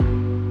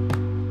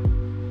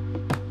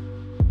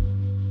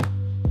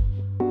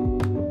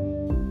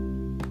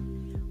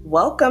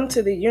Welcome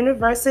to the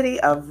University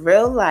of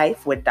Real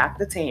Life with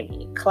Dr.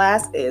 Tammy.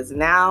 Class is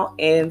now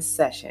in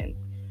session.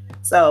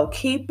 So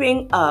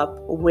keeping up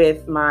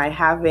with my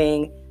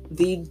having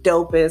the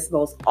dopest,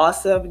 most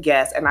awesome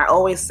guests, and I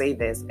always say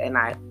this, and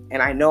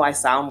I know I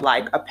sound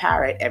like a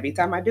parrot every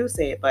time I do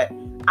say it, but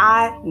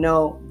I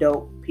know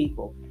dope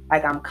people.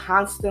 Like, I'm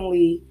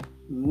constantly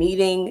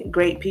meeting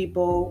great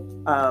people,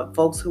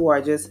 folks who are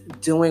just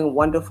doing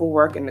wonderful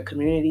work in the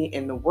community,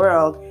 in the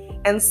world,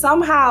 and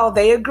somehow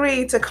they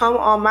agreed to come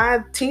on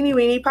my teeny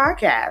weeny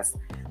podcast.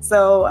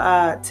 So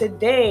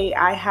today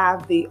I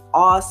have the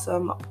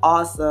awesome,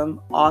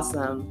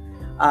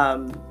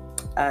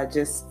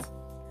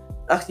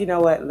 you know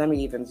what? Let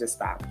me even just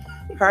stop.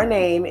 Her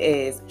name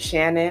is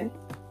Shannon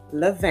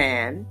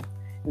LeVan.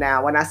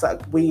 Now, when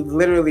we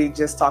literally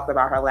just talked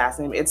about her last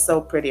name. It's so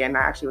pretty, and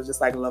I actually was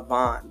just like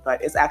LeVan,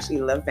 but it's actually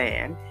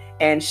LeVan.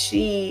 And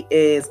she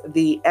is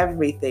the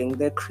everything,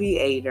 the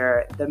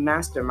creator, the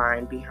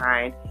mastermind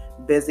behind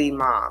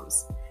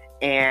Buzymoms.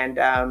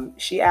 And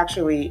she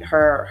actually,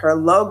 her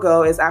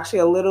logo is actually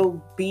a little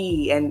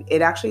bee, and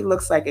it actually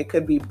looks like it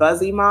could be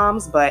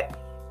Buzymoms, but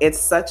it's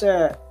such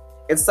a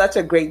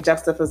great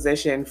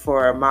juxtaposition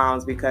for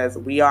moms because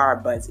we are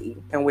buzzy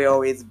and we're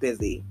always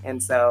busy.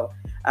 And so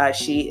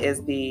she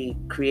is the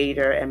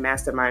creator and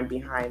mastermind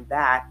behind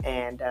that.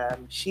 And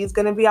she's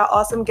going to be our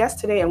awesome guest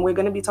today. And we're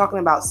going to be talking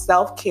about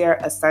self-care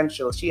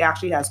essentials. She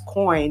actually has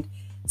coined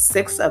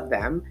 6 of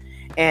them.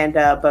 And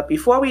but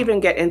before we even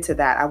get into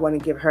that, I want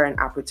to give her an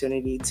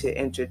opportunity to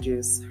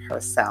introduce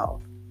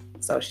herself.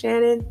 So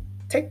Shannon,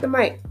 take the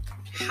mic.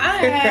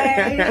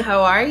 Hi,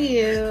 how are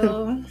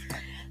you?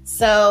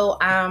 So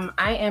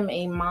I am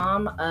a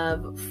mom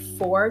of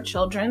 4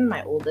 children.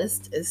 My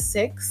oldest is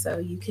 6, so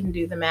you can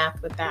do the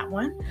math with that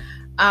one.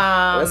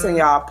 Listen,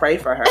 y'all, pray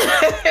for her.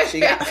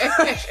 She got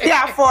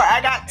 4. I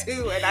got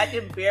 2, and I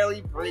can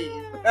barely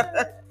breathe.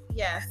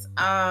 Yes.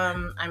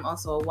 I'm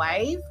also a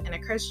wife and a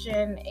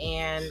Christian,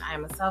 and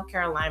I'm a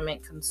self-care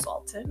alignment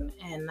consultant.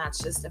 And that's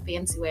just a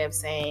fancy way of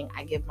saying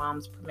I give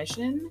moms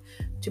permission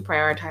to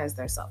prioritize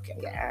their self-care.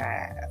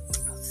 Yes.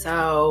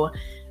 So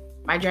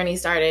my journey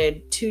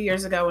started 2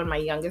 years ago when my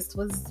youngest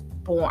was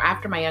born,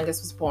 after my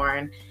youngest was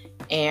born.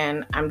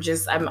 And I'm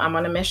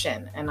on a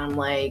mission, and I'm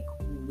like,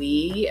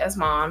 we as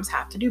moms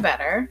have to do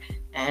better,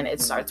 and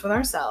it starts with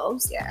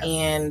ourselves. Yes.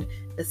 And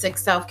the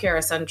 6 self-care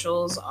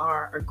essentials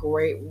are a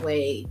great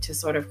way to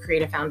sort of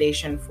create a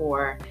foundation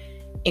for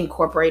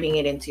incorporating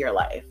it into your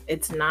life.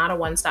 It's not a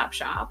one-stop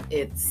shop.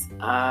 It's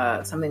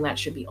something that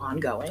should be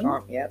ongoing.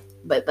 Oh, yep.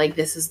 But like,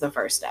 this is the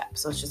first step.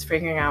 So it's just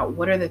figuring out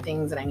what are the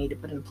things that I need to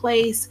put in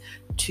place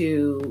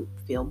to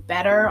feel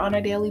better on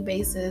a daily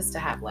basis, to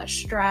have less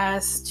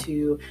stress,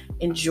 to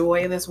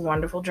enjoy this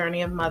wonderful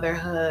journey of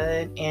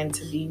motherhood, and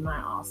to be my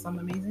awesome,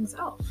 amazing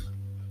self.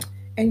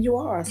 And you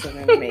are awesome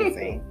and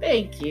amazing.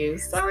 Thank you.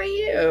 So are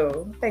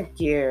you. Thank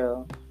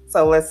you.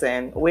 So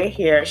listen, we're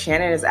here.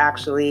 Shannon is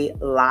actually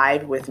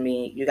live with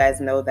me. You guys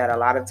know that a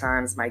lot of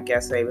times my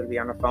guests are able to be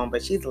on the phone,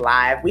 but she's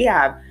live. We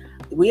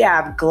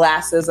have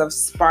glasses of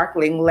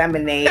sparkling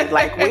lemonade.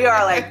 Like, we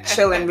are like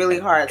chilling really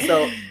hard.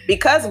 So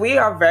because we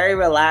are very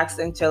relaxed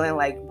and chilling,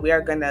 like, we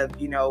are gonna,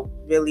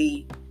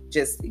 really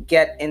just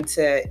get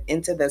into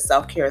the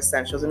self-care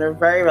essentials in a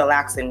very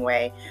relaxing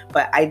way.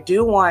 But I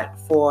do want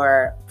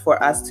for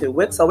us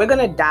to, so we're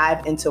going to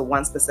dive into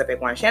one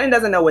specific one. Shannon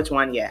doesn't know which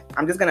one yet.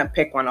 I'm just going to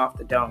pick one off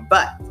the dome.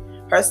 But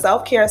her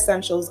self-care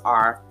essentials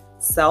are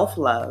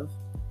self-love,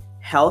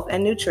 health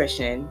and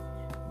nutrition,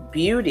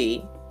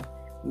 beauty,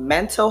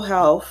 mental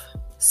health,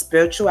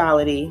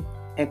 spirituality,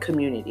 and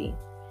community.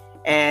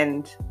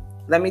 And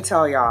let me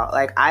tell y'all,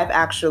 like, I've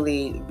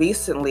actually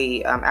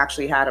recently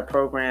had a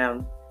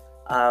program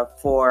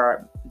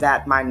for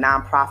that my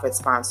nonprofit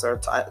sponsor,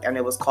 and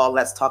it was called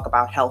Let's Talk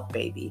About Health,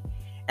 Baby.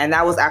 And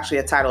that was actually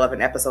a title of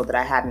an episode that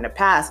I had in the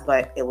past,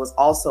 but it was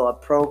also a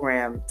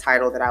program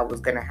title that I was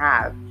going to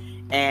have.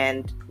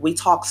 And we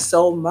talked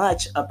so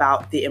much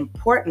about the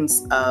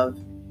importance of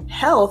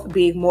health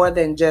being more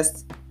than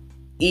just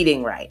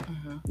eating right.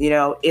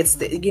 Mm-hmm. It's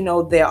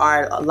there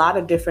are a lot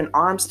of different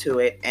arms to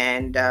it.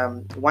 And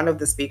one of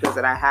the speakers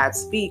that I had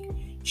speak,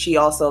 she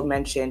also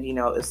mentioned,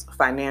 it's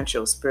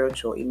financial,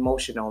 spiritual,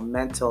 emotional,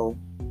 mental,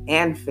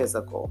 and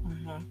physical.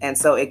 Mm-hmm. And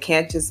so it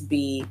can't just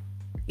be,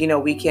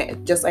 we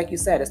can't, just like you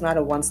said, it's not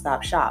a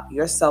one-stop shop.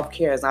 Your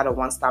self-care is not a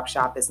one-stop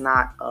shop. It's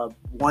not a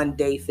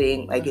one-day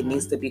thing. Like, mm-hmm. It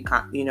needs to be,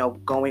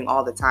 going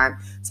all the time.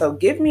 So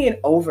give me an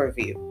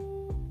overview.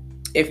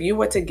 If you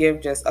were to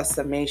give just a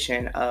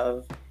summation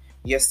of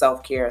your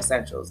self-care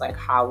essentials, like,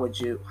 how would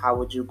you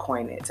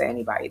coin it to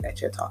anybody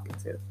that you're talking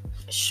to?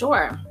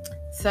 Sure.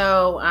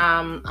 So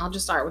I'll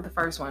just start with the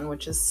first one,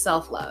 which is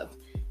self-love.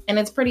 And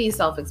it's pretty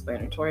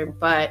self-explanatory,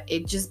 but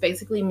it just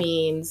basically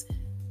means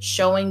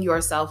showing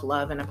yourself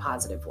love in a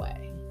positive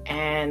way.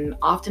 And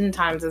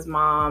oftentimes as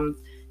moms,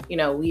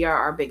 we are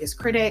our biggest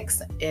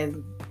critics,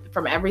 and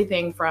from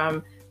everything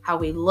from how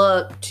we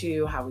look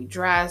to how we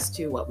dress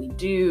to what we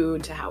do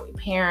to how we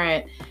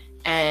parent.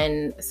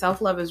 And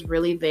self-love is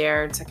really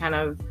there to kind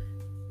of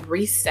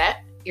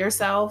reset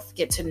yourself,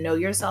 get to know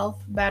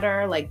yourself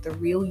better, like the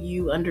real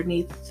you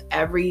underneath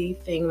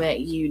everything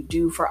that you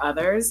do for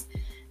others.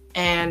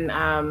 And,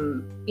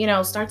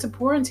 start to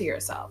pour into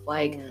yourself,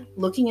 like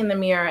looking in the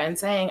mirror and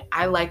saying,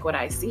 I like what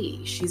I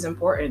see. She's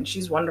important.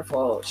 She's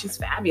wonderful. She's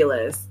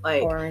fabulous.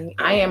 Like,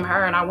 I am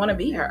her and I want to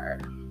be her.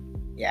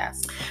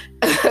 Yes.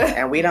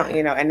 And we don't,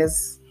 and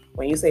it's,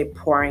 when you say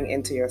pouring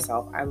into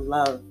yourself, I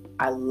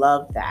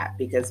love that,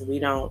 because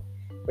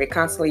we're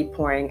constantly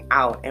pouring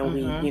out, and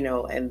we,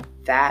 and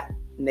that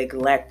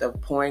neglect of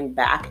pouring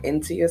back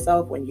into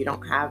yourself, when you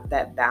don't have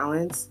that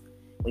balance,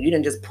 when you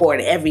didn't just pour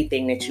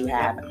everything that you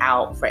have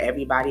out for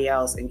everybody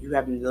else, and you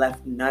haven't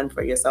left none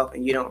for yourself,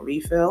 and you don't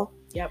refill.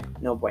 Yep.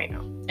 No bueno.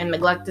 And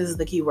neglect is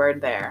the key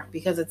word there,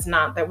 because it's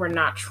not that we're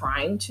not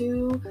trying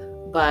to,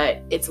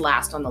 but it's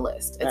last on the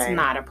list. It's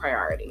not a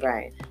priority.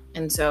 Right.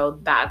 And so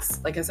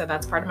that's, like I said,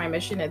 that's part of my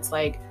mission. It's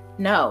like,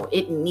 no,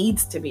 it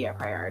needs to be a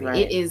priority. Right.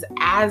 It is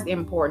as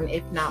important,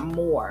 if not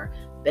more,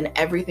 than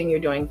everything you're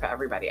doing for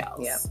everybody else.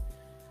 Yep.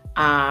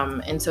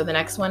 And so the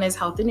next one is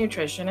health and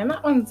nutrition. And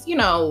that one's,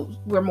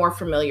 we're more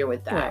familiar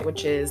with that,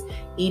 which is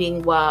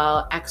eating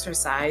well,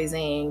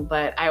 exercising.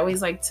 But I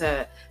always like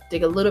to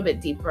dig a little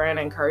bit deeper and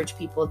encourage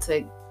people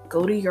to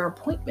go to your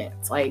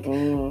appointments. Like,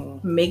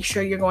 make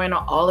sure you're going to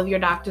all of your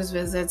doctor's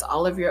visits,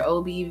 all of your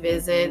OB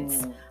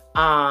visits.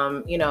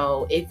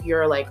 If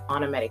you're like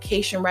on a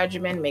medication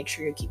regimen, make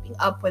sure you're keeping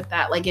up with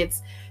that. Like,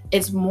 it's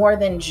more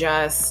than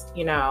just,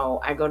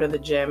 I go to the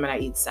gym and I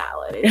eat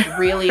salad. It's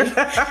really, which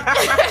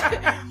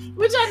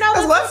I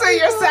know. What's in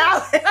your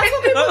salad? That's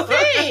what people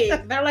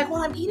think. They're like,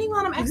 well, I'm eating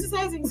while I'm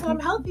exercising, so I'm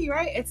healthy,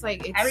 right? It's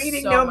like, it's I'm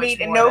eating so no much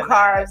meat and more no than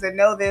carbs that. and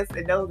no this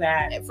and no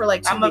that. For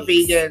like 2 I'm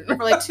weeks. a vegan.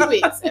 For like 2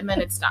 weeks, and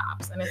then it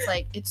stops. And it's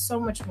like, it's so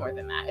much more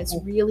than that. It's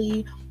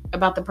really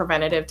about the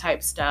preventative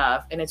type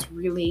stuff. And it's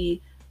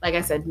really, like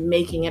I said,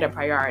 making it a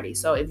priority.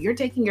 So if you're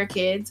taking your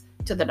kids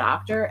to the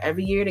doctor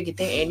every year to get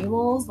their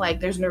annuals, like,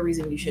 there's no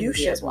reason you shouldn't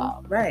be as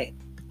well. Right.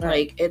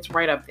 Like, it's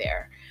right up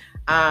there.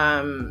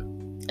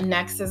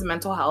 Next is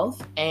mental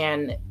health.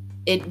 And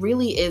it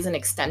really is an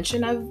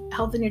extension of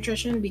health and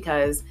nutrition,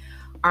 because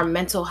our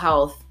mental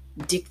health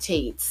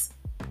dictates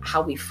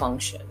how we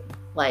function.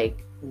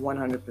 Like,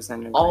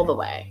 100% all the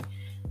way.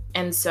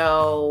 And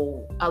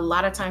so a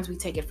lot of times we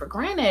take it for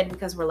granted,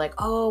 because we're like,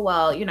 oh,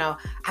 well,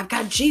 I've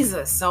got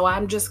Jesus, so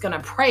I'm just going to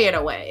pray it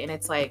away. And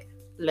it's like,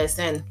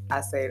 listen.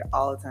 I say it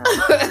all the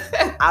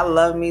time. I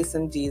love me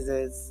some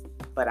Jesus,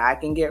 but I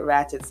can get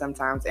ratchet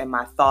sometimes in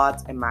my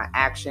thoughts and my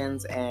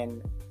actions,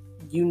 and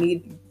you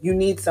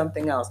need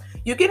something else.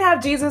 You can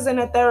have Jesus and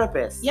a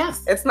therapist.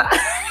 Yes. It's not.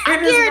 I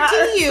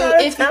guarantee you,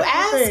 if you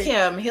ask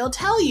him, he'll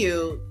tell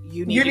you,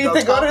 you need to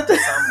go talk to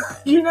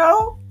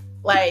someone.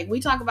 Like, we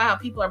talk about how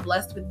people are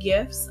blessed with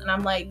gifts, and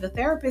I'm like, the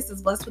therapist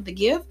is blessed with the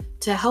gift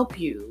to help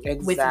you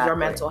with your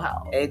mental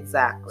health.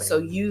 Exactly. So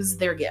use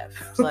their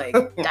gift. Like,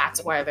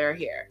 that's why they're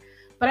here.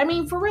 But I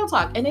mean, for real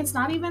talk, and it's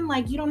not even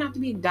like, you don't have to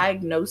be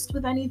diagnosed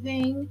with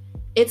anything.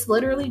 It's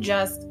literally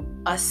just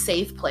a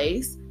safe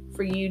place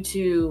for you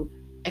to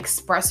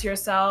express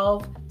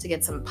yourself, to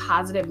get some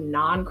positive,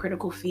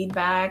 non-critical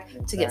feedback,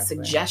 to get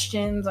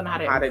suggestions on how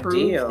to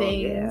improve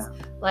things. Yeah.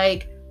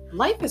 Like,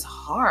 life is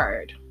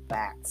hard.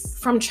 Facts.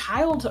 From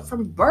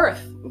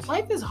birth,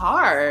 life is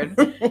hard.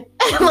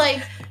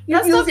 Like, you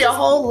use your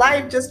whole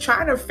life just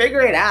trying to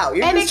figure it out.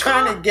 You're just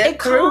trying to get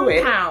through it.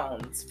 It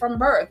compounds from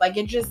birth. Like,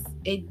 it just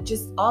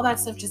all that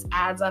stuff just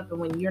adds up.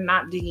 And when you're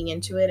not digging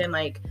into it and,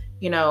 like,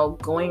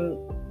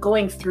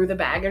 going through the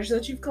baggage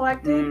that you've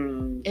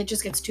collected, it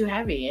just gets too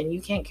heavy, and you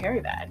can't carry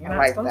that. You're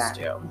not supposed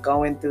to.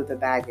 Going through the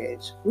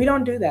baggage. We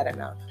don't do that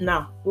enough.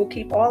 No. We'll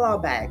keep all our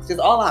bags. Just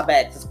all our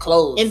bags is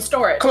closed. In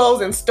storage.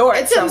 Closed in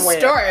storage it's somewhere.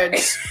 In storage.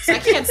 So I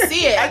can't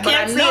see it.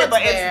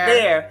 It's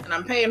there. And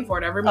I'm paying for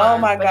it every month. Oh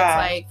my God. But it's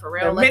like, for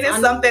real. The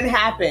minute something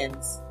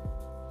happens,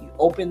 you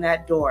open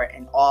that door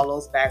and all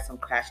those bags come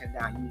crashing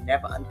down. You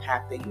never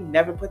unpacked it. You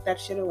never put that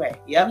shit away.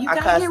 Yep. You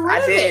gotta get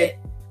rid of it.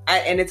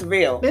 And it's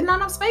real. There's not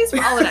enough space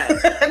for all of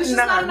that. There's just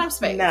not enough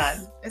space.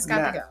 None. It's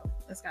got to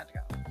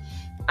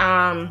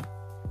go.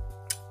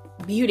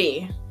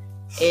 Beauty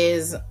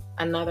is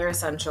another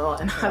essential,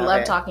 and I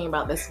love talking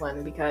about this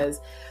one,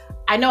 because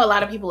I know a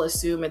lot of people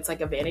assume it's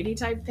like a vanity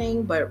type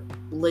thing, but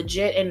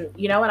legit. And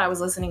you know what? I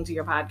was listening to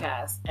your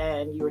podcast,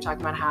 and you were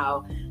talking about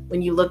how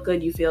when you look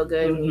good, you feel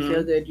good. When you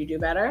feel good, you do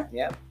better.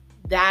 Yep.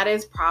 That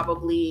is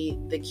probably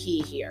the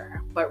key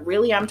here. But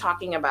really, I'm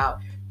talking about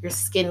your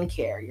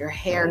skincare, your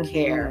hair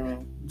care,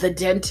 the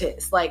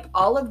dentist, like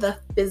all of the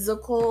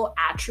physical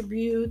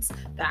attributes,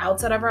 the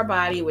outside of our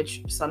body,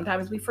 which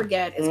sometimes we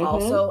forget is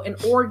also an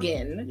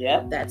organ.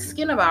 Yep. That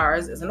skin of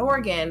ours is an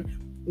organ,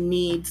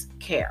 needs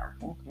care.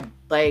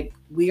 Like,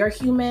 we are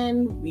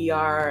human. We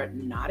are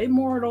not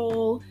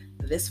immortal.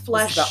 This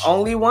flesh, the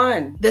only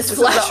one. This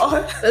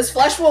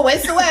flesh will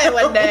waste away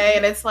one day,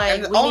 and it's like,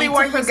 and the only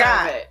one you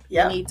got.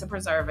 We need to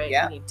preserve it.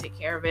 We need to take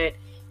care of it.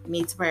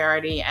 Needs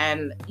priority.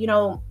 And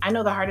I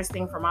know the hardest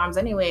thing for moms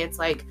anyway, it's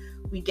like,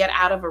 we get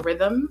out of a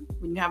rhythm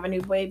when you have a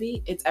new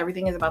baby.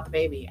 Everything is about the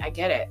baby. I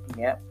get it.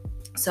 Yep.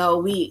 So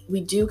we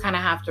do kind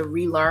of have to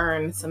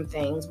relearn some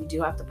things. We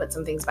do have to put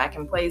some things back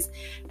in place.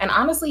 And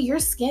honestly, your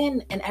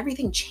skin and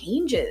everything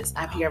changes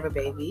after you have a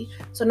baby.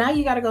 So now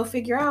you got to go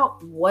figure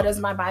out, what does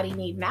my body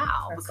need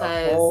now? That's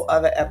because a whole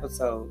other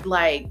episode.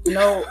 Like,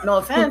 no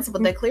offense,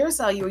 but the clear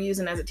cell you were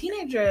using as a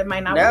teenager, it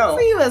might not work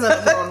for you as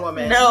a grown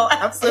woman. No,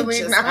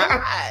 absolutely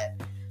not.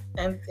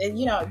 And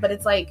you know, but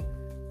it's like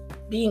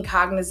being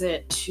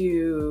cognizant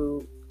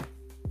to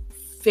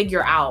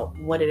figure out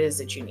what it is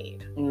that you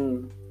need.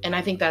 And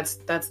I think that's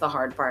the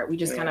hard part. We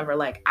just kind of are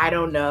like, I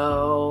don't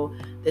know,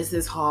 this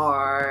is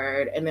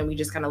hard. And then we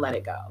just kind of let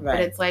it go. Right. But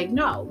it's like,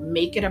 no,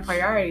 make it a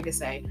priority to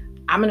say,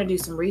 I'm going to do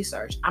some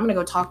research. I'm going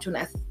to go talk to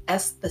an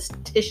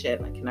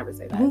esthetician. I can never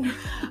say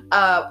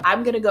that.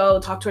 I'm going to go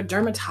talk to a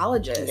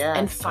dermatologist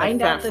and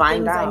find out the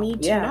things I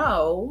need to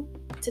know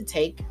to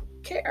take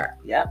care.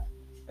 Yep.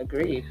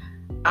 Agreed.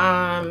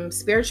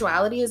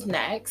 Spirituality is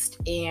next.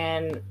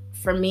 And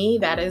for me,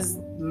 that is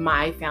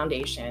my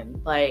foundation.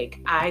 Like,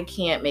 I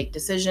can't make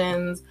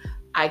decisions.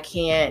 I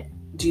can't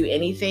do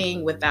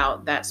anything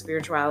without that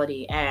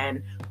spirituality.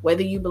 And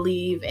whether you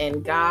believe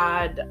in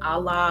God,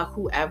 Allah,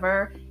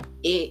 whoever,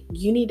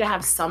 you need to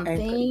have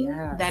something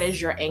that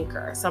is your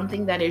anchor,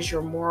 something that is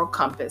your moral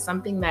compass,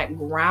 something that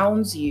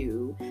grounds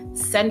you,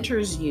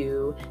 centers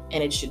you,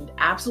 and it should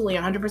absolutely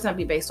 100%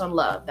 be based on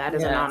love. That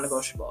is a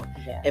non-negotiable.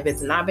 Yes. If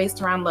it's not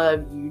based around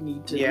love, you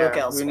need to look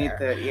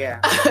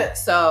elsewhere.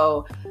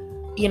 So,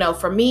 you know,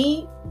 for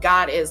me,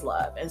 God is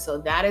love. And so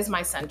that is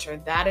my center.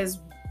 That is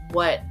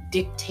what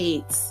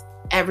dictates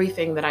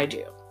everything that I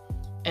do.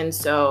 And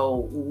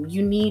so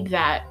you need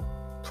that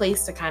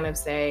place to kind of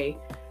say,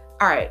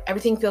 all right,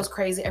 everything feels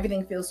crazy.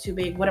 Everything feels too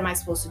big. What am I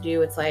supposed to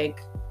do? It's like,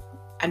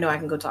 I know I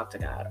can go talk to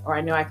God, or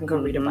I know I can go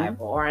read a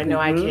Bible, or I know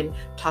I can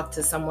talk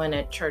to someone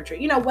at church, or,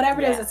 you know,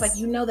 whatever it is. It's like,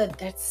 you know,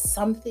 that's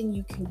something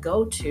you can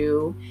go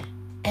to,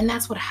 and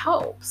that's what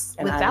helps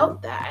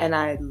without that. And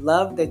I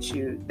love that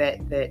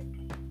that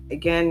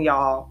again,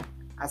 y'all,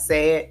 I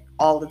say it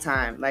all the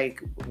time.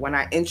 Like, when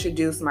I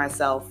introduce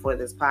myself for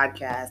this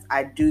podcast,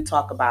 I do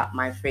talk about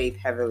my faith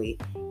heavily.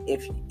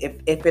 If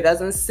it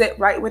doesn't sit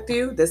right with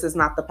you, this is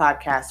not the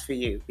podcast for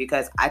you,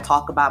 because I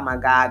talk about my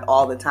God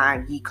all the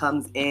time. He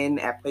comes in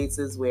at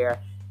places where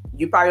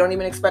you probably don't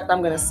even expect I'm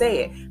going to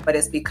say it, but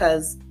it's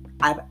because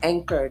I've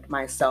anchored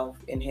myself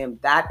in him.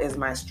 That is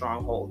my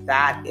stronghold.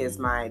 That is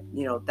my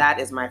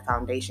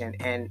foundation.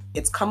 And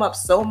it's come up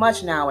so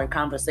much now in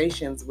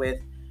conversations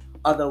with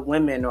other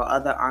women or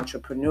other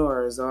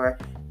entrepreneurs, or,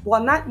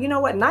 well, not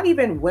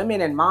even women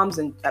and moms,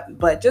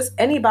 but just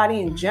anybody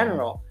in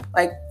general.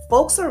 Like,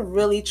 folks are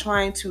really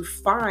trying to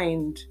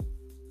find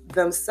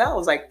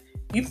themselves. Like,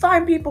 you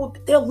find people,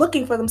 they're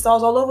looking for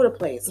themselves all over the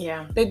place.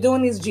 Yeah. They're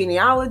doing these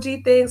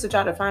genealogy things to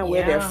try to find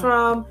where they're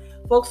from.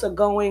 Folks are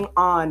going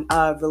on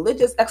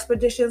religious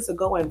expeditions to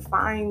go and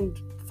find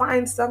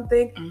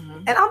something.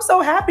 And I'm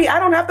so happy I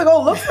don't have to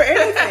go look for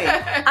anything.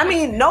 I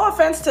mean, no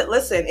offense to,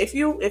 listen, if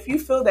you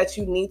feel that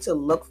you need to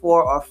look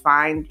for or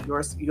find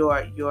your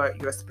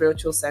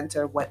spiritual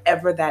center,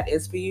 whatever that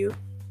is for you,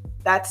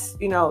 that's,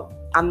 you know,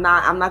 I'm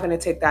not going to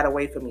take that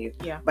away from you.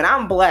 Yeah. But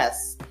I'm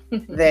blessed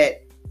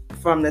that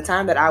from the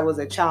time that I was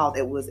a child,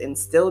 it was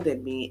instilled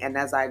in me. And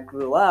as I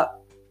grew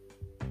up,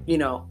 you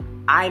know,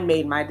 I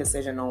made my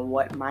decision on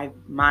what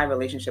my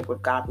relationship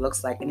with God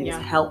looks like. And it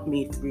has helped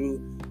me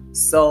through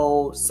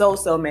so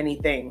many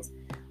things.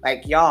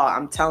 Like, y'all,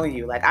 I'm telling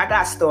you, like, I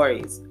got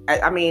stories.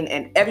 I mean,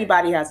 and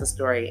everybody has a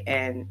story.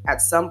 And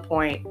at some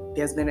point,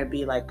 there's going to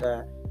be like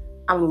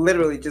I'm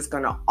literally just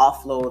going to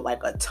offload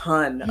like a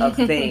ton of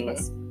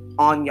things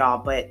on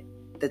y'all. But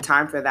the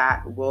time for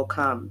that will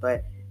come.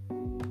 But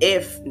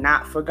if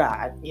not for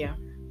God,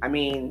 I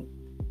mean,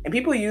 and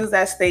people use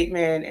that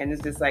statement and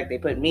it's just like they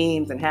put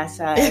memes and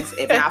hashtags,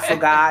 if not for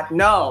God.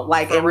 No,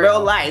 like for in real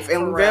life,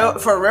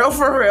 for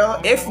real,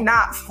 if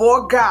not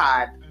for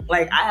God,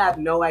 like, I have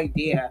no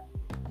idea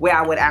where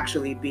I would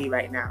actually be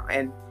right now.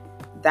 And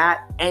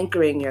that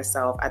anchoring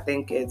yourself, I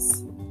think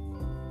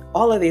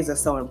all of these are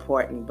so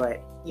important,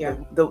 but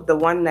the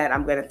one that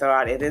I'm going to throw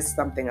out, it is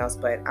something else,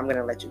 but I'm going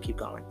to let you keep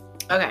going.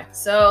 Okay,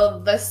 so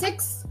the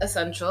sixth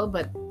essential,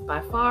 but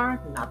by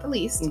far not the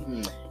least,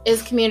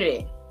 is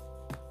community.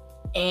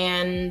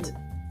 And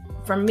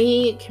for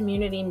me,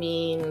 community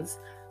means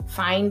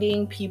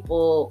finding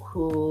people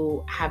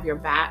who have your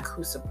back,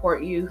 who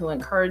support you, who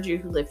encourage you,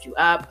 who lift you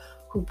up,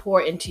 who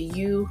pour into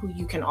you, who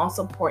you can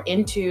also pour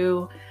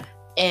into.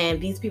 And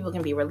these people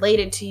can be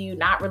related to you,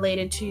 not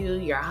related to you,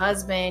 your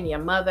husband, your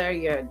mother,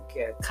 your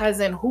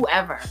cousin,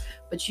 whoever.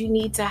 But you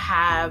need to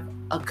have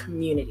a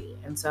community.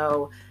 And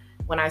so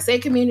when I say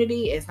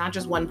community, it's not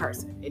just one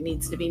person. It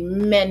needs to be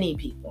many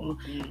people.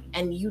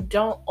 And you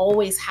don't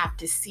always have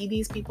to see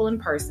these people in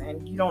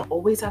person. You don't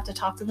always have to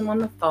talk to them on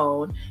the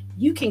phone.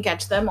 You can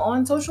catch them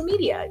on social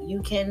media.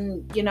 You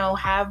can,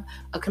 have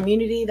a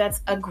community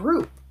that's a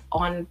group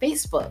on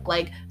Facebook.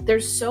 Like,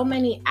 there's so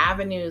many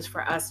avenues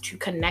for us to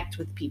connect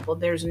with people.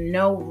 There's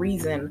no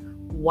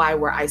reason why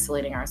we're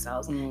isolating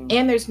ourselves. And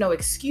there's no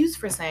excuse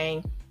for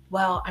saying,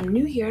 well, I'm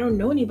new here, I don't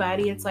know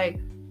anybody. It's like,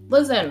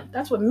 Listen,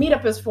 that's what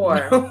Meetup is for.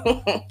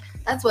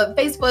 That's what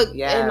Facebook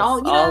and all,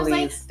 you know all what I'm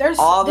these, saying? There's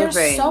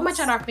things. So much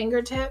at our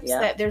fingertips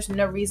that there's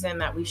no reason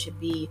that we should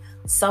be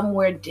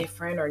somewhere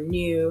different or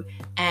new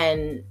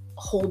and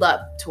hold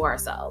up to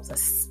ourselves,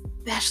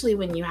 especially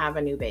when you have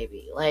a new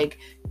baby. Like,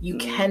 you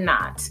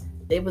cannot.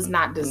 It was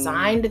not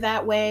designed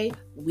that way.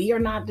 We are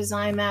not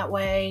designed that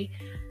way.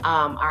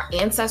 Our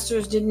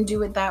ancestors didn't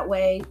do it that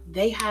way.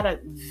 They had a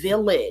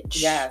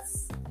village.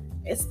 Yes.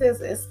 It's the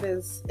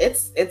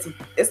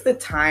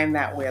time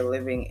that we're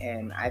living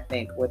in, I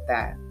think, with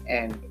that.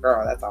 And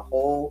girl, that's a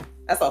whole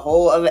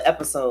other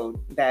episode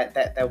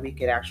that we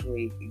could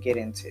actually get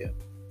into.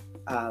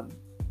 All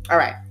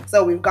right.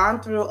 So we've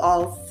gone through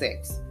all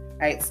 6.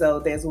 Right. So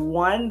there's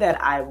one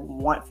that I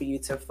want for you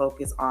to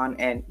focus on,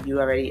 and you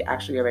already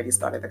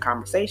started the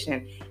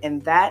conversation,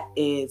 and that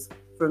is,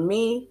 for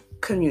me,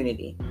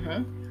 community.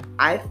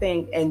 I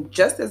think, and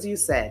just as you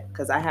said,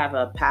 because I have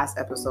a past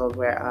episode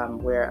where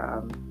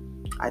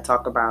I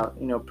talk about,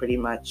 pretty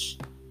much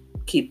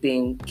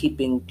keeping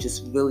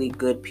just really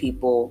good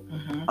people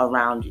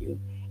around you.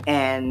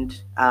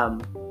 And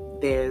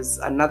there's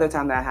another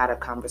time that I had a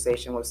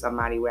conversation with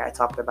somebody where I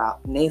talked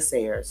about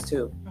naysayers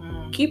too.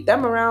 Keep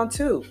them around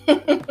too.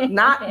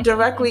 Not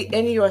directly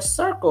in your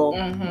circle,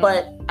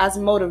 but as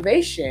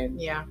motivation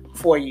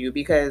for you,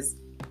 because,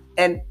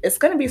 and it's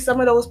going to be some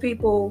of those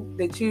people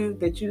that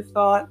you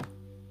thought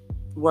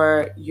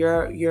were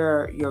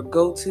your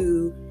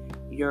go-to,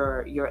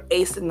 your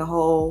ace in the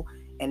hole,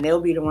 and they'll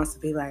be the ones to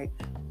be like,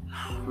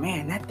 oh,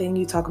 man, that thing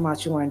you talking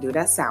about you want to do,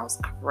 that sounds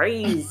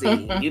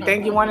crazy. You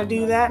think you want to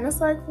do that? And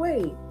it's like,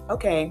 wait,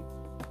 okay,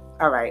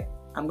 all right,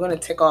 I'm going to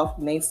tick off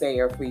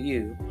naysayer for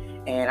you,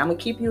 and I'm going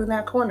to keep you in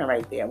that corner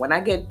right there. When I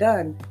get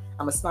done,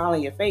 I'm going to smile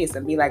in your face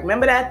and be like,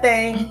 remember that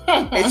thing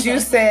that you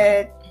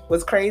said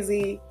was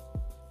crazy?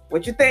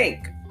 What you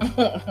think?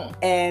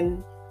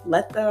 And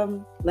let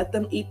them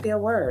eat their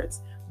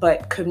words.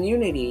 But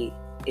community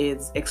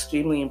is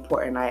extremely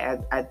important.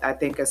 I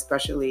think,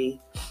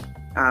 especially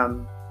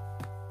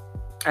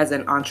as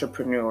an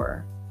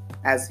entrepreneur,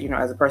 as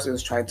a person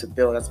who's trying to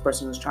build, as a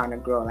person who's trying to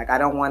grow. Like, I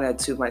don't want to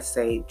too much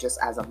say just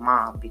as a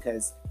mom,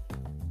 because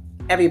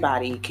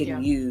everybody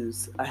can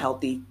use a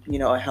healthy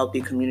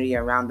community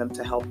around them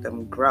to help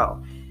them grow.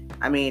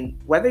 I mean,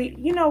 whether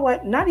or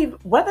not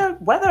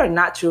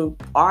you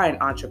are an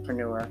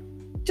entrepreneur,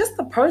 just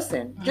the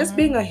person, just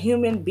being a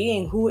human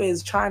being who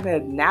is trying to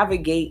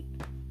navigate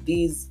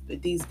these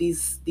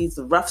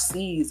rough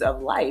seas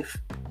of life,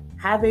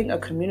 having a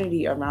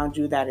community around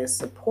you that is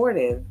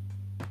supportive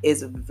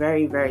is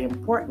very, very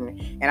important.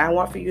 And I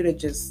want for you to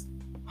just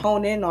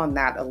hone in on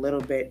that a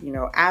little bit,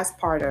 as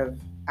part of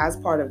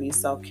these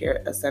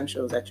self-care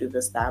essentials that you've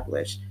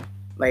established.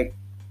 Like,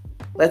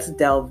 let's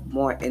delve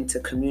more into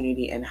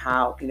community and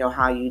how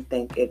you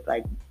think it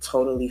like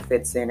totally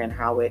fits in, and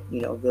how it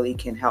really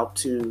can help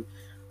to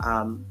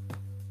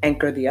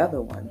anchor the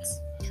other ones.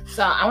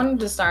 So I wanted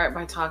to start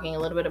by talking a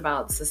little bit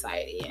about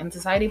society. And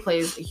society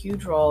plays a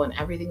huge role in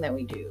everything that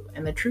we do.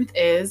 And the truth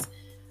is,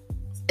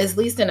 at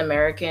least in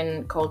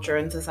American culture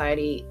and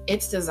society,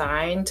 it's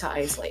designed to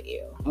isolate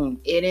you.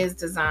 It is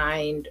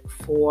designed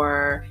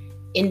for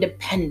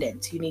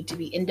independence. You need to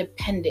be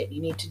independent.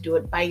 You need to do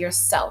it by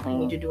yourself. You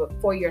need to do it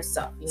for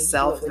yourself. You need to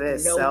do it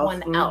with no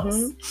one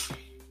else.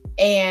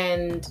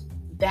 And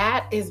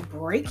that is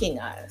breaking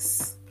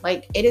us.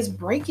 Like, it is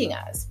breaking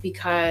us,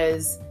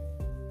 because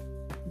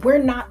we're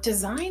not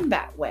designed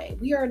that way.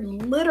 We are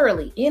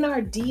literally, in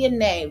our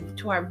DNA,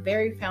 to our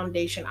very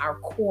foundation, our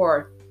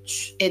core,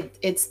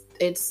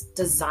 it's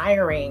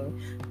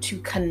desiring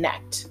to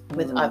connect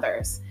with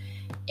others.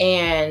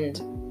 And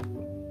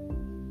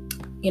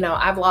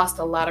I've lost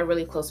a lot of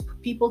really close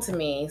people to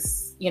me,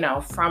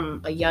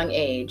 from a young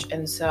age.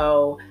 And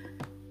so,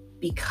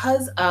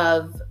 because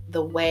of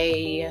the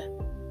way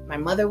my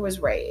mother was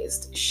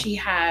raised, she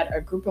had a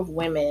group of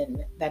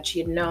women that she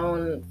had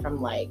known from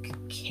like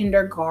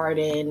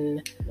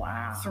kindergarten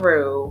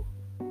through.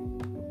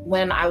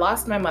 When I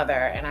lost my mother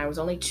and I was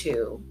only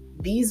 2,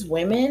 these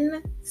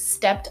women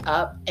stepped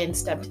up and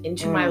stepped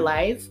into my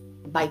life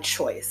by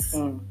choice.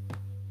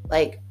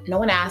 Like, no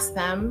one asked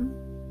them.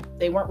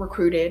 They weren't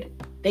recruited.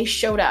 They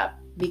showed up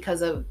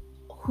because of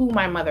who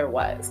my mother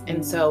was.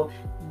 And so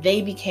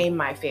they became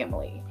my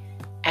family.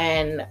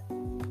 And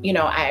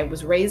I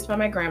was raised by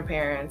my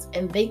grandparents,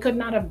 and they could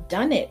not have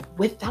done it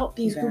without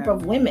these group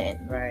of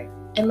women. Right.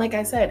 And like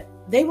I said,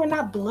 they were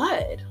not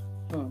blood,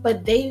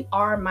 but they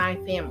are my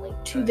family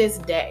to this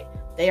day.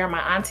 They are my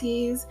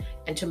aunties,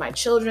 and to my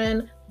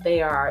children,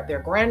 they are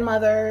their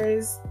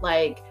grandmothers.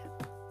 Like,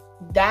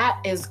 that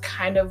is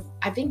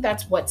I think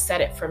that's what set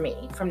it for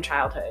me from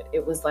childhood.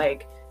 It was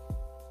like,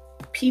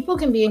 people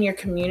can be in your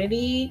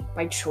community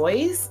by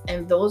choice,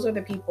 and those are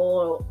the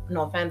people,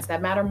 no offense,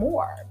 that matter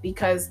more,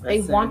 because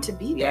they want to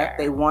be there.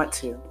 They want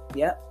to.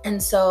 Yep.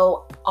 And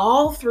so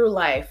all through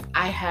life,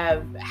 I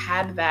have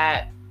had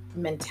that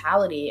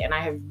mentality, and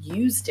I have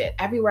used it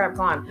everywhere I've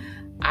gone.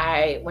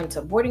 I went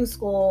to boarding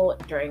school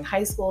during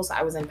high school, so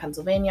I was in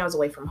Pennsylvania. I was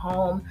away from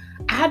home.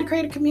 I had to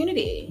create a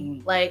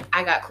community. Like,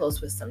 I got close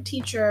with some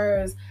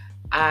teachers.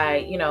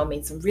 I,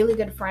 made some really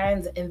good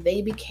friends, and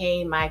they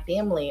became my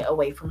family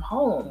away from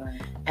home.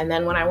 Right. And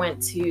then when I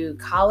went to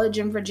college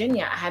in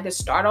Virginia, I had to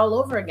start all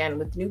over again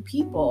with new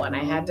people, and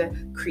I had to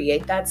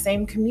create that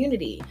same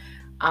community.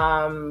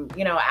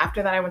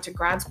 After that, I went to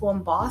grad school in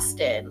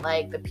Boston.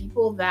 Like, the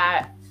people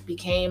that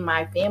became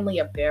my family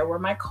up there were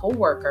my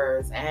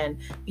coworkers and,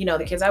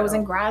 the kids I was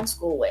in grad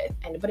school with.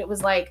 But it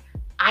was like,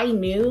 I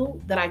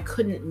knew that I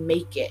couldn't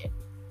make it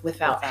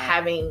without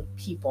having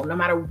people, no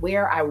matter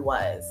where I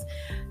was.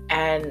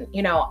 And,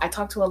 I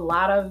talked to a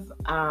lot of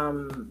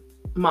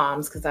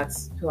moms, because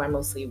that's who I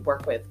mostly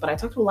work with. But I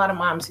talked to a lot of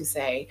moms who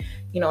say,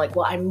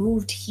 well, I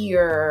moved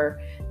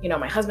here.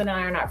 My husband and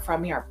I are not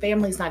from here. Our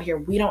family's not here.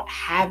 We don't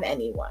have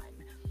anyone.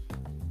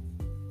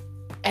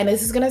 And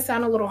this is going to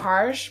sound a little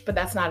harsh, but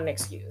that's not an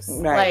excuse.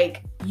 Right.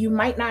 Like, you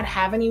might not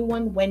have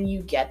anyone when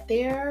you get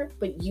there,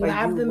 but you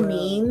have the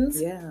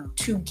means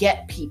to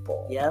get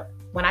people. Yep.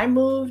 When I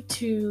moved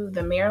to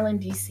the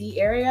Maryland,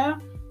 D.C. area,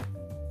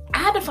 I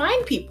had to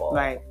find people.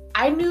 Right.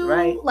 I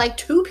knew like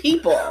 2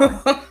 people.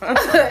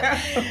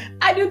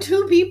 I knew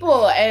 2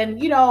 people.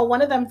 And,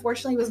 one of them,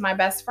 fortunately, was my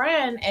best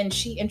friend. And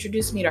she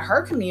introduced me to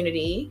her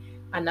community.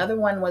 Another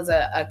one was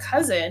a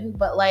cousin.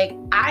 But like,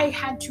 I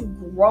had to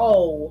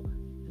grow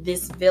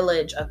this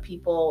village of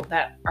people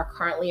that are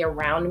currently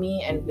around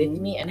me and with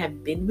me and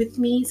have been with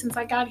me since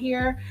I got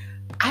here.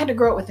 I had to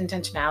grow it with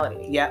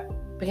intentionality. Yep.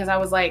 Because I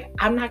was like,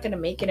 I'm not going to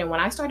make it. And when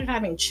I started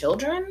having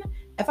children,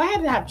 if I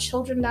had to have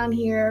children down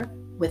here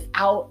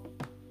without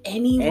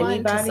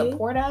anyone to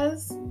support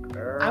us,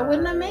 I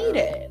wouldn't have made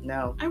it.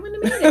 No. I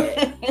wouldn't have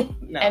made it.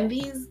 No. And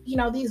these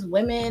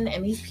women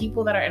and these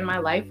people that are in my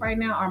life right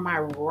now are my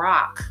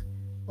rock.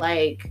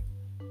 Like,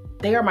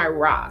 they are my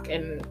rock.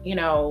 And,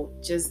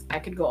 I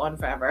could go on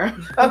forever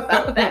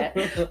about that.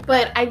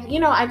 But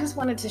I just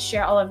wanted to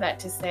share all of that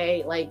to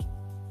say, like,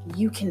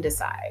 you can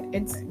decide.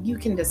 You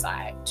can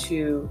decide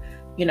to,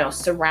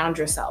 surround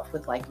yourself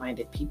with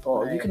like-minded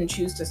people. Right. You can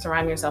choose to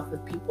surround yourself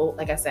with people,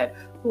 like I said,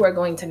 who are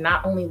going to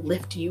not only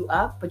lift you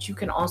up, but you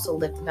can also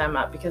lift them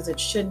up, because it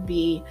should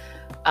be,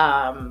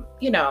 a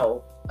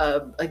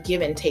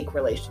give and take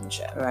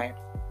relationship. Right.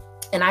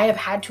 And I have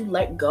had to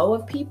let go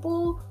of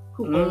people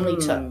who only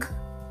took.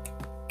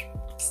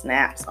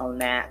 Snaps on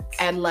that.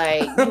 And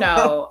like, I'm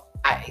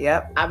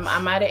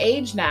at an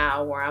age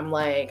now where I'm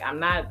like, I'm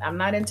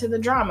not into the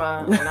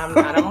drama, and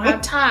I don't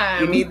have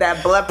time. You need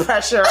that blood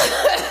pressure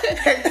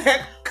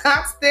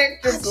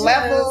constant, just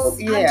levels.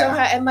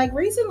 And like,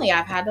 recently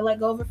I've had to let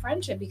go of a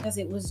friendship because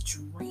it was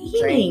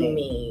draining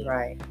me.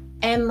 Right.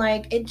 And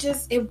like,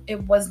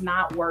 it was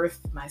not worth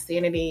my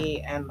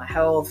sanity and my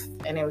health.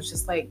 And it was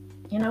just like,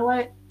 you know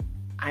what?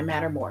 I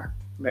matter more.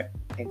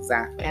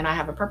 Exactly. And I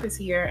have a purpose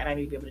here, and I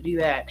need to be able to do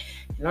that.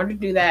 In order to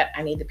do that,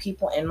 I need the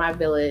people in my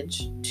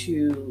village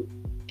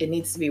it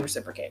needs to be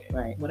reciprocated.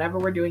 Right. Whatever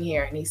we're doing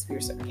here, it needs to be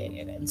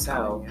reciprocated. And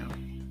so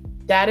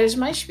that is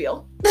my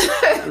spiel.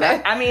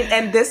 I mean,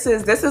 and this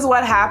is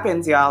what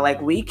happens, y'all.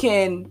 Like,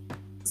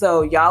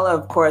 so y'all,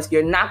 of course,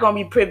 you're not going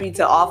to be privy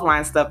to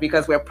offline stuff,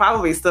 because we're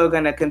probably still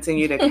going to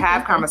continue to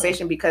have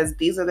conversation, because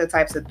these are the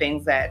types of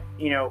things that,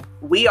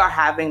 we are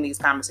having these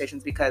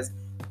conversations because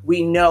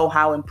we know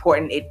how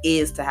important it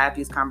is to have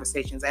these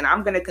conversations. And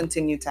I'm going to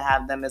continue to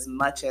have them as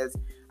much as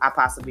I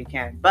possibly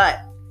can.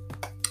 But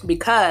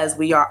because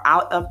we are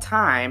out of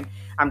time,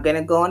 I'm going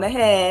to go on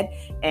ahead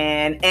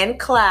and end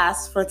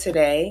class for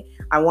today.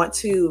 I want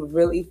to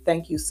really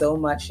thank you so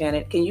much,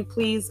 Shannon. Can you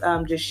please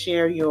just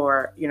share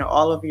your,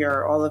 all of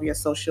your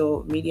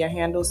social media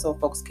handles so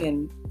folks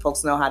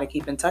know how to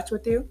keep in touch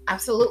with you?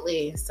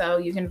 Absolutely. So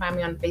you can find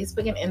me on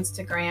Facebook and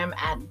Instagram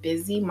at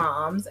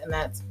Buzymoms, and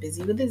that's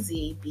busy with a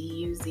Z,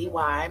 Buzy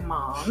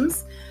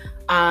moms.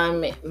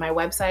 My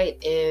website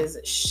is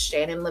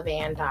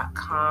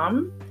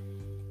shannonlevan.com.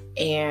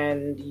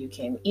 And you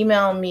can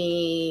email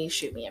me,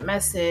 shoot me a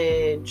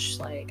message.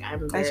 Like,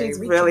 I'm very and she's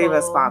reachable. Really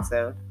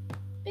responsive.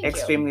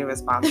 Extremely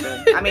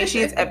responsive. I mean,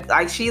 she's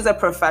a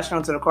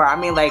professional to the core. I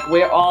mean, like,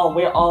 we're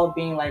all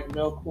being like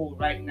real cool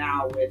right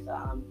now with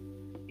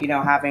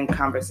having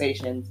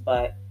conversations,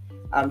 but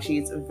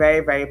she's very,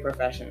 very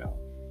professional.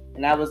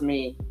 And that was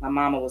me. My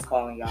mama was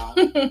calling, y'all.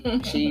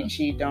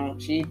 She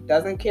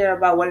doesn't care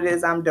about what it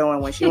is I'm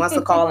doing. When she wants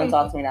to call and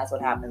talk to me, that's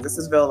what happens. This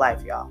is real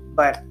life, y'all.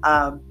 But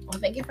well,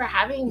 thank you for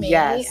having me.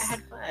 Yes, I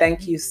had fun.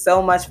 Thank you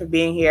so much for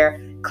being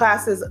here.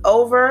 Class is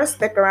over.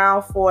 Stick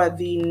around for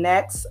the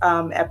next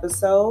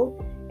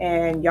episode,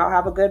 and y'all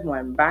have a good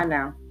one. Bye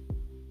now.